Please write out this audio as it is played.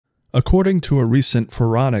According to a recent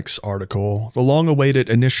Phoronix article, the long-awaited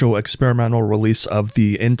initial experimental release of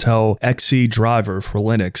the Intel Xe driver for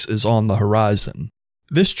Linux is on the horizon.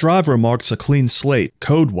 This driver marks a clean slate,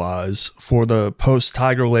 code-wise, for the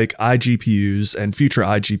post-Tiger Lake iGPUs and future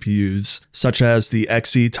iGPUs, such as the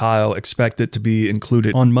Xe tile expected to be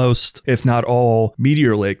included on most, if not all,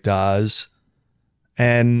 Meteor Lake dies,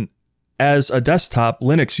 and as a desktop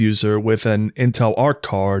Linux user with an Intel Arc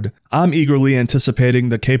card, I'm eagerly anticipating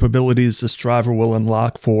the capabilities this driver will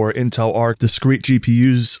unlock for Intel Arc discrete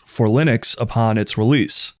GPUs for Linux upon its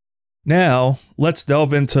release. Now, let's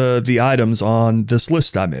delve into the items on this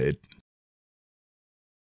list I made.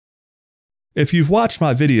 If you've watched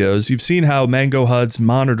my videos, you've seen how Mango HUD's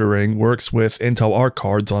monitoring works with Intel Arc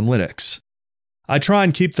cards on Linux. I try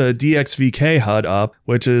and keep the DXVK HUD up,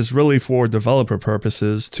 which is really for developer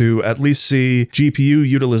purposes, to at least see GPU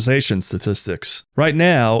utilization statistics. Right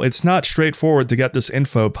now, it's not straightforward to get this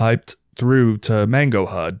info piped through to Mango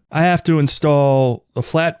HUD. I have to install the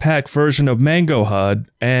Flatpak version of Mango HUD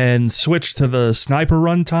and switch to the sniper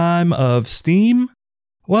runtime of Steam?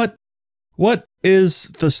 What is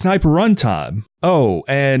the sniper runtime? Oh,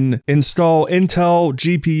 and install Intel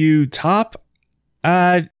GPU Top?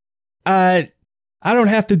 I don't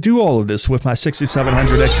have to do all of this with my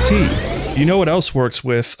 6700 XT. You know what else works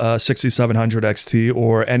with 6700 XT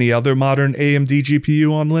or any other modern AMD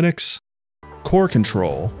GPU on Linux? Core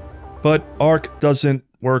control. But Arc doesn't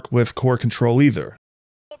work with core control either.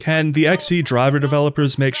 Can the Xe driver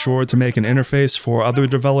developers make sure to make an interface for other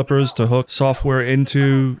developers to hook software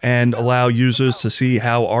into and allow users to see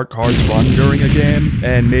how Arc cards run during a game,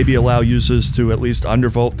 and maybe allow users to at least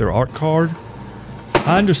undervolt their Arc card?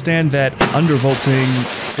 I understand that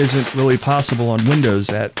undervolting isn't really possible on Windows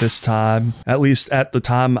at this time, at least at the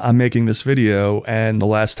time I'm making this video and the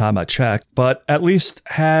last time I checked, but at least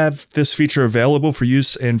have this feature available for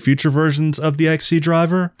use in future versions of the Xe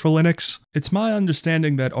driver for Linux. It's my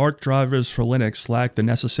understanding that Arc drivers for Linux lack the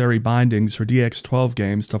necessary bindings for DX12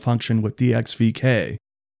 games to function with DXVK.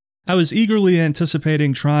 I was eagerly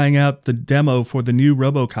anticipating trying out the demo for the new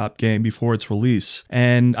RoboCop game before its release,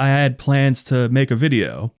 and I had plans to make a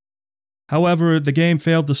video. However, the game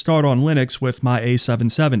failed to start on Linux with my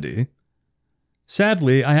A770.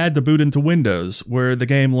 Sadly, I had to boot into Windows, where the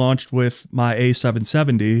game launched with my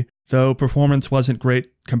A770, though performance wasn't great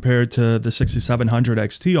compared to the 6700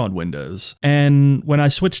 XT on Windows. And when I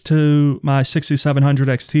switched to my 6700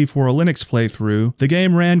 XT for a Linux playthrough, the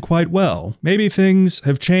game ran quite well. Maybe things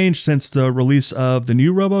have changed since the release of the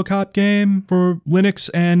new RoboCop game for Linux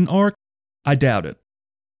and Arc? I doubt it.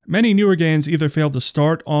 Many newer games either fail to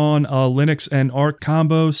start on a Linux and Arc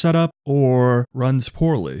combo setup or runs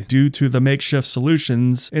poorly due to the makeshift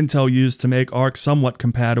solutions Intel used to make Arc somewhat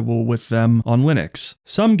compatible with them on Linux.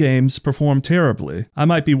 Some games perform terribly. I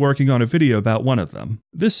might be working on a video about one of them.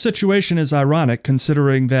 This situation is ironic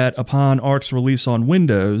considering that upon Arc's release on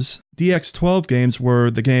Windows, DX12 games were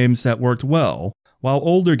the games that worked well, while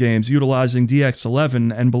older games utilizing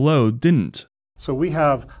DX11 and below didn't. So we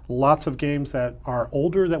have lots of games that are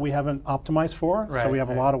older that we haven't optimized for, so we have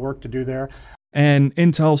a lot of work to do there. And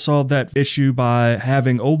Intel solved that issue by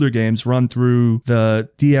having older games run through the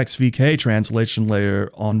DXVK translation layer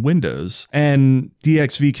on Windows, and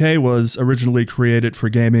DXVK was originally created for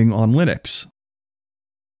gaming on Linux.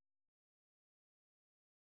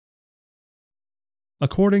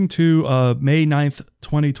 According to a May 9th,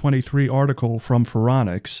 2023 article from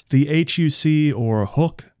Phoronix, the HUC or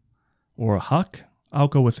HUC, I'll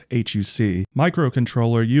go with HUC,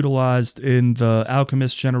 microcontroller utilized in the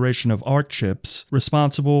Alchemist generation of Arc chips,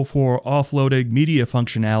 responsible for offloading media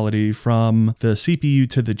functionality from the CPU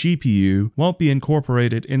to the GPU, won't be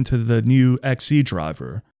incorporated into the new Xe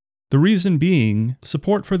driver. The reason being,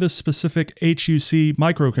 support for this specific HUC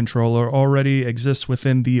microcontroller already exists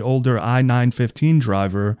within the older i915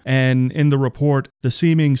 driver, and in the report, the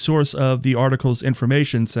seeming source of the article's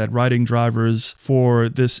information said writing drivers for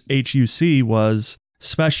this HUC was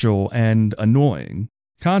special and annoying.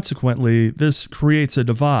 Consequently, this creates a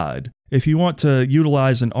divide. If you want to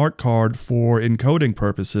utilize an Arc card for encoding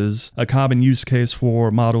purposes, a common use case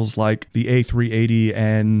for models like the A380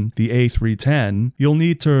 and the A310, you'll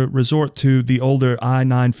need to resort to the older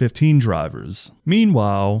i915 drivers.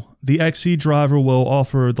 Meanwhile, the Xe driver will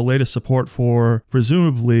offer the latest support for,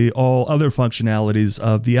 presumably, all other functionalities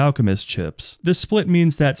of the Alchemist chips. This split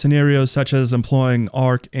means that scenarios such as employing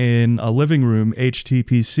Arc in a living room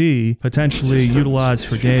HTPC, potentially utilized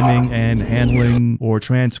for gaming and handling or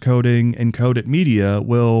transcoding displaying encoded media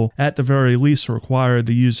will, at the very least, require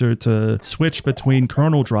the user to switch between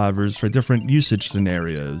kernel drivers for different usage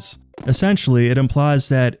scenarios. Essentially, it implies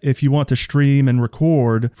that if you want to stream and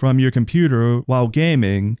record from your computer while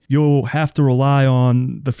gaming, you'll have to rely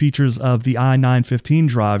on the features of the i9-15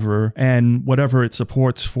 driver and whatever it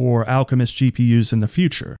supports for Alchemist GPUs in the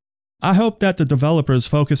future. I hope that the developers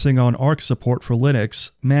focusing on Arc support for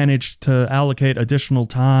Linux managed to allocate additional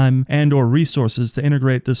time and/or resources to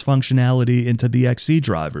integrate this functionality into the XE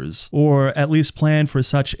drivers, or at least plan for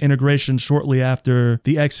such integration shortly after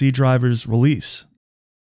the XE driver's release.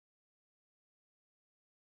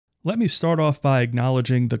 Let me start off by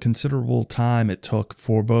acknowledging the considerable time it took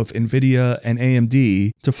for both Nvidia and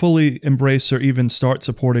AMD to fully embrace or even start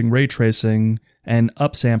supporting ray tracing and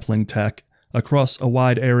upsampling tech across a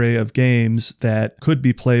wide array of games that could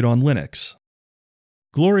be played on Linux.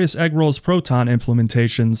 Glorious Eggroll's Proton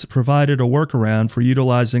implementations provided a workaround for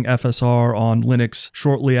utilizing FSR on Linux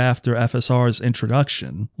shortly after FSR's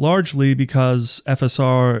introduction, largely because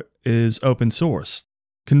FSR is open source.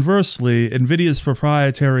 Conversely, Nvidia's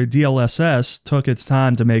proprietary DLSS took its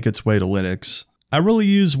time to make its way to Linux. I really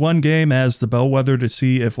use one game as the bellwether to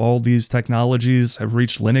see if all these technologies have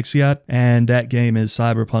reached Linux yet, and that game is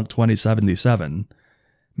Cyberpunk 2077.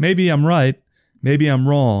 Maybe I'm right, maybe I'm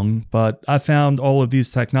wrong, but I found all of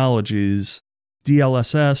these technologies,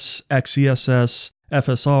 DLSS, XeSS,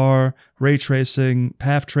 FSR, ray tracing,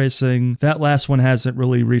 path tracing, that last one hasn't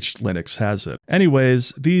really reached Linux, has it? Anyways,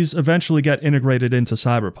 these eventually get integrated into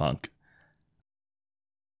Cyberpunk.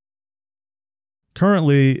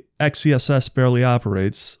 Currently, XeSS barely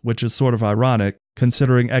operates, which is sort of ironic,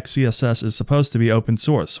 considering XeSS is supposed to be open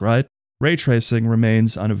source, right? Ray tracing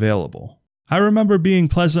remains unavailable. I remember being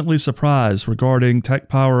pleasantly surprised regarding tech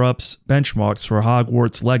power-ups benchmarks for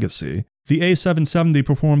Hogwarts Legacy. The A770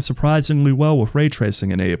 performed surprisingly well with ray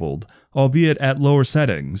tracing enabled, albeit at lower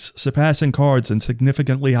settings, surpassing cards in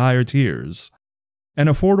significantly higher tiers. An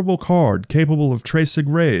affordable card capable of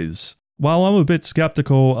tracing rays. While I'm a bit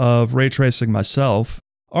skeptical of ray tracing myself,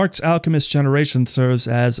 Arc's Alchemist generation serves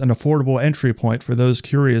as an affordable entry point for those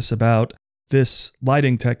curious about this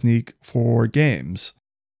lighting technique for games.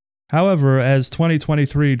 However, as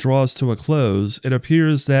 2023 draws to a close, it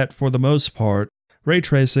appears that for the most part, ray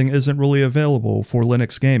tracing isn't really available for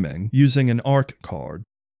Linux gaming using an Arc card.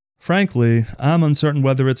 Frankly, I'm uncertain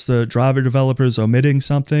whether it's the driver developers omitting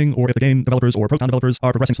something, or if the game developers or Proton developers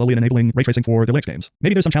are progressing slowly in enabling ray tracing for their Linux games.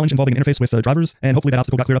 Maybe there's some challenge involving an interface with the drivers, and hopefully that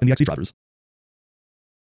obstacle got cleared up in the XE drivers.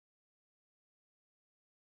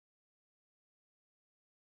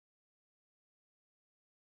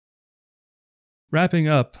 Wrapping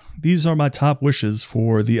up, these are my top wishes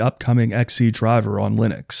for the upcoming XE driver on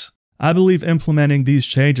Linux. I believe implementing these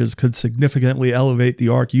changes could significantly elevate the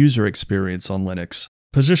Arc user experience on Linux,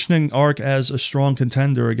 positioning Arc as a strong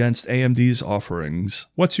contender against AMD's offerings.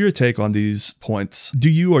 What's your take on these points? Do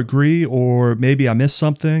you agree, or maybe I missed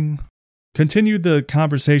something? Continue the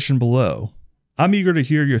conversation below. I'm eager to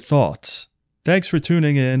hear your thoughts. Thanks for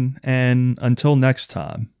tuning in, and until next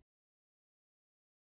time.